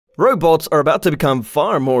Robots are about to become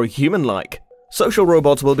far more human-like. Social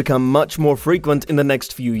robots will become much more frequent in the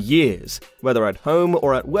next few years, whether at home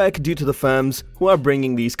or at work due to the firms who are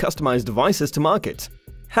bringing these customized devices to market.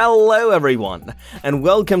 Hello everyone, and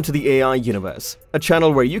welcome to the AI Universe, a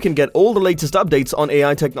channel where you can get all the latest updates on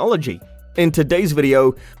AI technology. In today's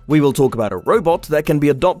video, we will talk about a robot that can be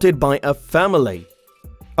adopted by a family.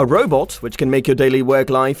 A robot which can make your daily work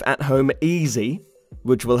life at home easy,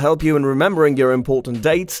 which will help you in remembering your important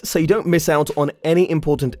dates so you don't miss out on any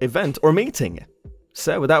important event or meeting.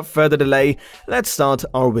 So without further delay, let's start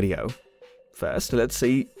our video. First, let's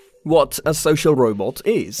see what a social robot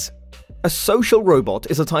is. A social robot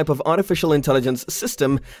is a type of artificial intelligence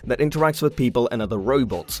system that interacts with people and other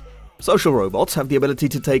robots. Social robots have the ability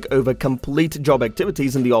to take over complete job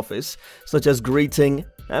activities in the office, such as greeting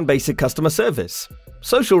and basic customer service.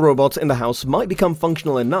 Social robots in the house might become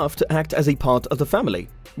functional enough to act as a part of the family,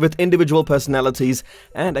 with individual personalities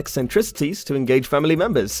and eccentricities to engage family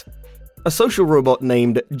members. A social robot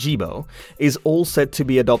named Jibo is all set to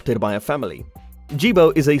be adopted by a family.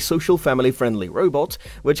 Jibo is a social family-friendly robot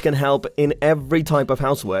which can help in every type of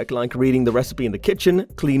housework like reading the recipe in the kitchen,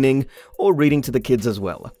 cleaning, or reading to the kids as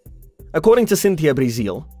well. According to Cynthia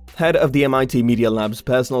Breazeal, head of the MIT Media Lab's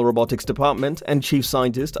personal robotics department and chief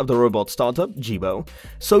scientist of the robot startup Jibo,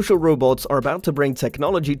 social robots are about to bring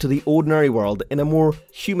technology to the ordinary world in a more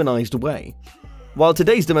humanized way. While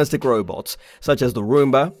today's domestic robots, such as the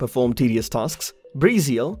Roomba, perform tedious tasks,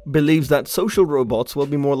 Breazeal believes that social robots will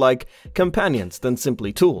be more like companions than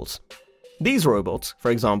simply tools. These robots,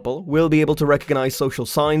 for example, will be able to recognize social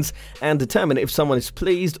signs and determine if someone is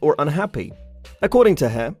pleased or unhappy. According to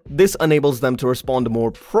her, this enables them to respond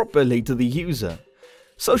more properly to the user.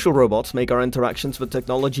 Social robots make our interactions with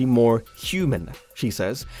technology more human, she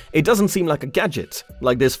says. It doesn't seem like a gadget,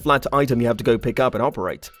 like this flat item you have to go pick up and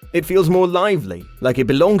operate. It feels more lively, like it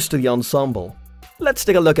belongs to the ensemble. Let's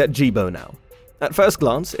take a look at Jibo now. At first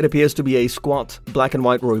glance, it appears to be a squat, black and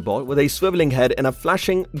white robot with a swiveling head and a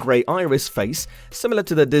flashing grey iris face similar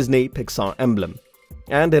to the Disney Pixar emblem.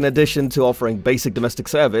 And in addition to offering basic domestic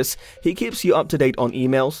service, he keeps you up to date on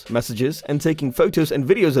emails, messages, and taking photos and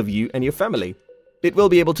videos of you and your family. It will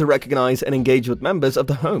be able to recognize and engage with members of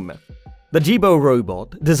the home. The Jibo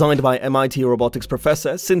robot, designed by MIT robotics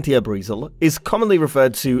professor Cynthia Breazeal, is commonly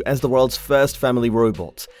referred to as the world's first family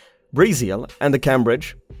robot. Breazeal and the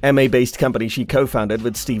Cambridge, MA-based company she co-founded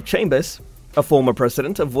with Steve Chambers, a former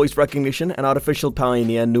president of voice recognition and artificial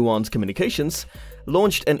pioneer Nuance Communications,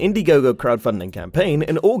 launched an Indiegogo crowdfunding campaign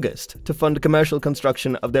in August to fund commercial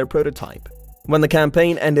construction of their prototype. When the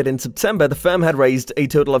campaign ended in September, the firm had raised a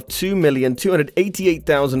total of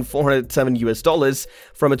 $2,288,407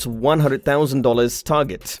 from its $100,000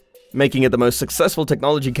 target, making it the most successful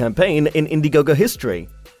technology campaign in Indiegogo history.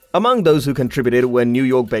 Among those who contributed were New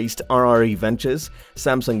York-based RRE Ventures,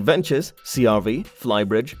 Samsung Ventures, CRV,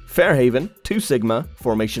 Flybridge, Fairhaven, 2 Sigma,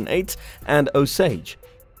 Formation 8, and Osage.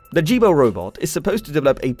 The Jibo robot is supposed to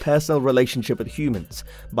develop a personal relationship with humans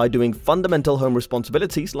by doing fundamental home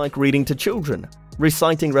responsibilities like reading to children,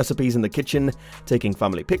 reciting recipes in the kitchen, taking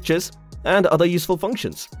family pictures, and other useful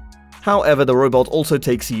functions. However, the robot also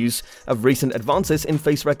takes use of recent advances in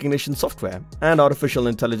face recognition software and artificial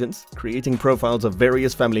intelligence, creating profiles of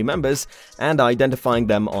various family members and identifying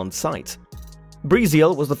them on site.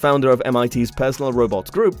 Breazeal was the founder of MIT's personal robots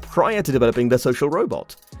group prior to developing the social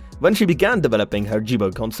robot. When she began developing her Jibo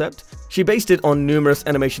concept, she based it on numerous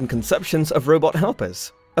animation conceptions of robot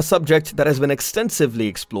helpers, a subject that has been extensively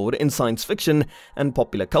explored in science fiction and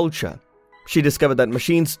popular culture. She discovered that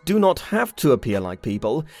machines do not have to appear like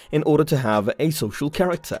people in order to have a social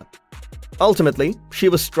character. Ultimately, she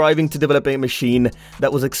was striving to develop a machine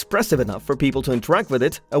that was expressive enough for people to interact with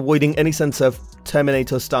it, avoiding any sense of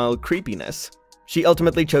Terminator-style creepiness. She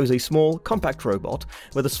ultimately chose a small, compact robot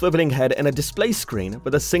with a swiveling head and a display screen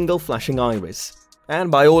with a single flashing iris.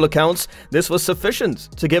 And by all accounts, this was sufficient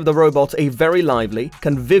to give the robot a very lively,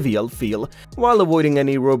 convivial feel while avoiding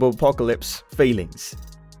any robopocalypse failings.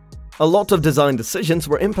 A lot of design decisions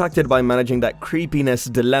were impacted by managing that creepiness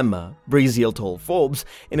dilemma, Breazeal told Forbes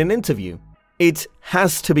in an interview. It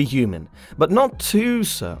has to be human, but not too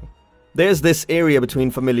so. There's this area between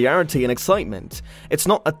familiarity and excitement. It's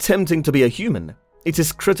not attempting to be a human. It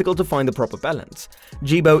is critical to find the proper balance.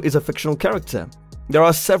 Jibo is a fictional character. There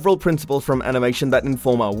are several principles from animation that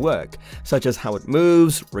inform our work, such as how it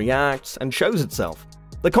moves, reacts, and shows itself.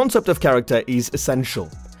 The concept of character is essential.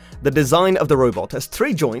 The design of the robot has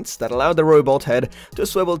 3 joints that allow the robot head to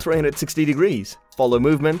swivel 360 degrees, follow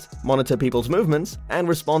movement, monitor people's movements, and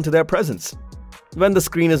respond to their presence. When the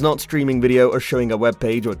screen is not streaming video or showing a web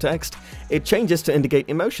page or text, it changes to indicate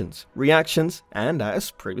emotions, reactions, and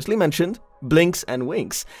as previously mentioned, blinks and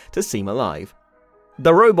winks to seem alive.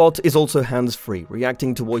 The robot is also hands-free,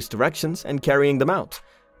 reacting to voice directions and carrying them out.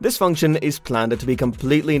 This function is planned to be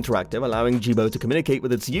completely interactive, allowing Jibo to communicate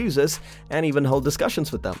with its users and even hold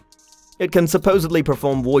discussions with them. It can supposedly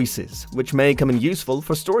perform voices, which may come in useful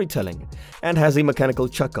for storytelling, and has a mechanical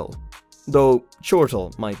chuckle, though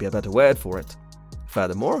chortle might be a better word for it.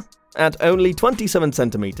 Furthermore, at only 27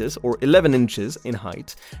 centimeters or 11 inches in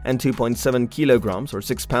height and 2.7 kilograms or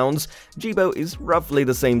 6 pounds, Jibo is roughly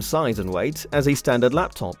the same size and weight as a standard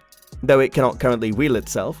laptop. Though it cannot currently wheel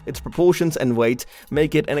itself, its proportions and weight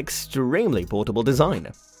make it an extremely portable design.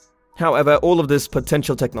 However, all of this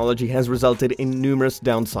potential technology has resulted in numerous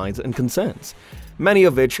downsides and concerns, many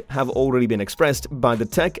of which have already been expressed by the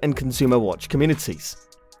tech and consumer watch communities.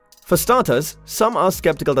 For starters, some are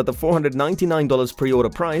skeptical that the $499 pre-order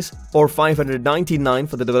price, or $599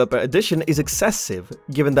 for the developer edition, is excessive,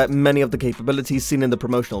 given that many of the capabilities seen in the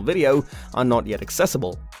promotional video are not yet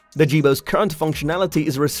accessible. The Jibo's current functionality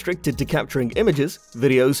is restricted to capturing images,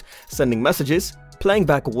 videos, sending messages, playing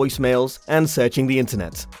back voicemails, and searching the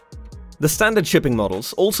internet. The standard shipping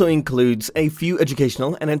models also includes a few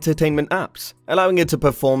educational and entertainment apps, allowing it to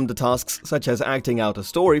perform the tasks such as acting out a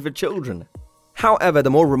story for children. However, the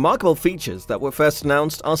more remarkable features that were first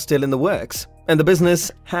announced are still in the works, and the business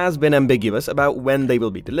has been ambiguous about when they will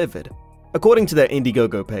be delivered. According to their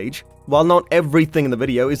Indiegogo page, while not everything in the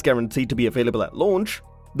video is guaranteed to be available at launch,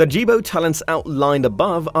 the Jibo talents outlined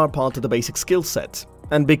above are part of the basic skill set.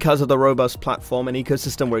 And because of the robust platform and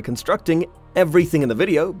ecosystem we're constructing, everything in the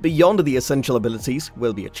video beyond the essential abilities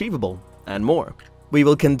will be achievable, and more. We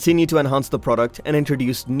will continue to enhance the product and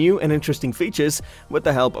introduce new and interesting features with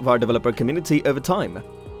the help of our developer community over time.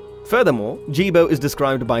 Furthermore, Jibo is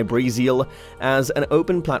described by Breezeal as an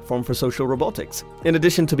open platform for social robotics, in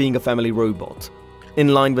addition to being a family robot.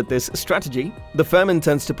 In line with this strategy, the firm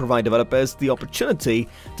intends to provide developers the opportunity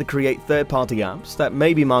to create third-party apps that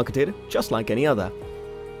may be marketed just like any other.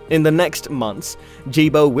 In the next months,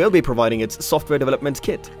 Jibo will be providing its software development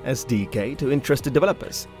kit, SDK, to interested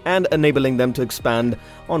developers, and enabling them to expand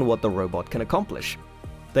on what the robot can accomplish.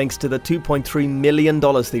 Thanks to the $2.3 million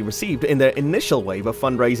they received in their initial wave of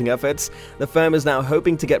fundraising efforts, the firm is now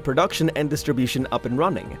hoping to get production and distribution up and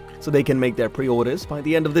running, so they can make their pre-orders by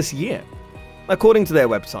the end of this year. According to their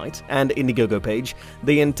website and Indiegogo page,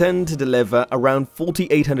 they intend to deliver around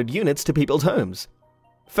 4,800 units to people's homes.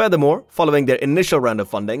 Furthermore, following their initial round of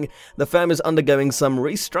funding, the firm is undergoing some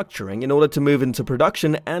restructuring in order to move into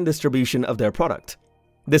production and distribution of their product.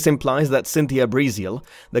 This implies that Cynthia Breezeal,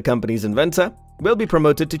 the company's inventor, will be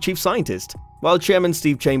promoted to chief scientist, while Chairman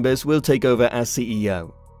Steve Chambers will take over as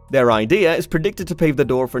CEO. Their idea is predicted to pave the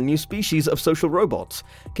door for new species of social robots,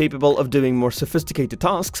 capable of doing more sophisticated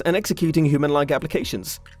tasks and executing human-like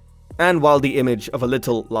applications. And while the image of a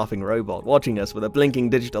little laughing robot watching us with a blinking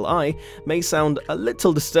digital eye may sound a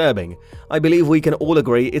little disturbing, I believe we can all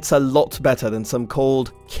agree it's a lot better than some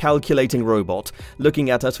cold, calculating robot looking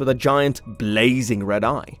at us with a giant, blazing red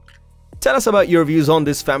eye. Tell us about your views on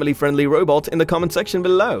this family-friendly robot in the comment section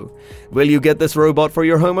below. Will you get this robot for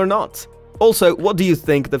your home or not? Also, what do you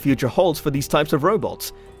think the future holds for these types of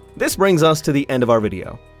robots? This brings us to the end of our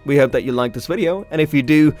video. We hope that you liked this video, and if you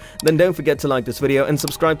do, then don't forget to like this video and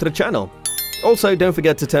subscribe to the channel. Also, don't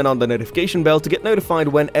forget to turn on the notification bell to get notified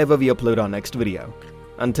whenever we upload our next video.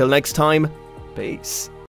 Until next time, peace.